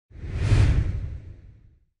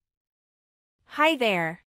Hi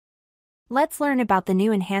there! Let's learn about the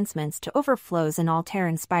new enhancements to Overflows in Altair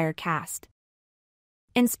Inspire Cast.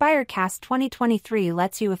 Inspire Cast 2023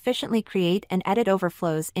 lets you efficiently create and edit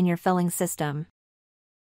overflows in your filling system.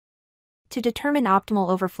 To determine optimal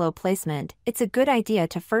overflow placement, it's a good idea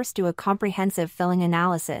to first do a comprehensive filling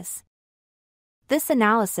analysis. This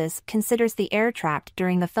analysis considers the air trapped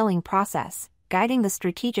during the filling process, guiding the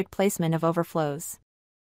strategic placement of overflows.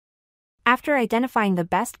 After identifying the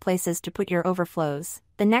best places to put your overflows,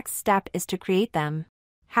 the next step is to create them.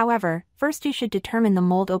 However, first you should determine the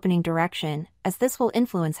mold opening direction, as this will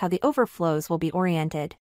influence how the overflows will be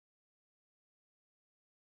oriented.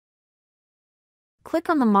 Click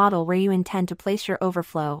on the model where you intend to place your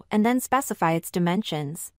overflow and then specify its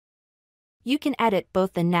dimensions. You can edit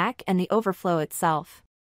both the neck and the overflow itself.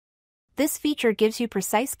 This feature gives you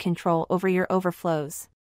precise control over your overflows.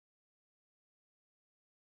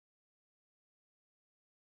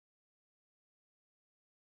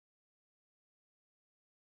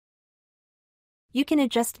 You can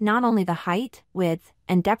adjust not only the height, width,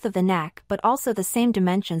 and depth of the neck but also the same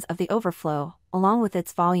dimensions of the overflow, along with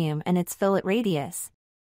its volume and its fillet radius.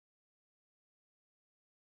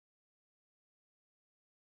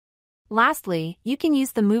 Lastly, you can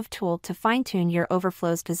use the Move tool to fine-tune your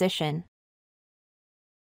overflow's position.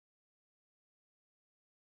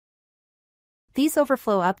 These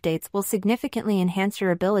overflow updates will significantly enhance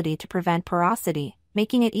your ability to prevent porosity,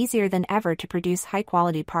 making it easier than ever to produce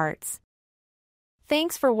high-quality parts.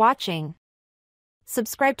 Thanks for watching.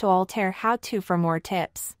 Subscribe to Altair How To for more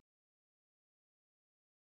tips.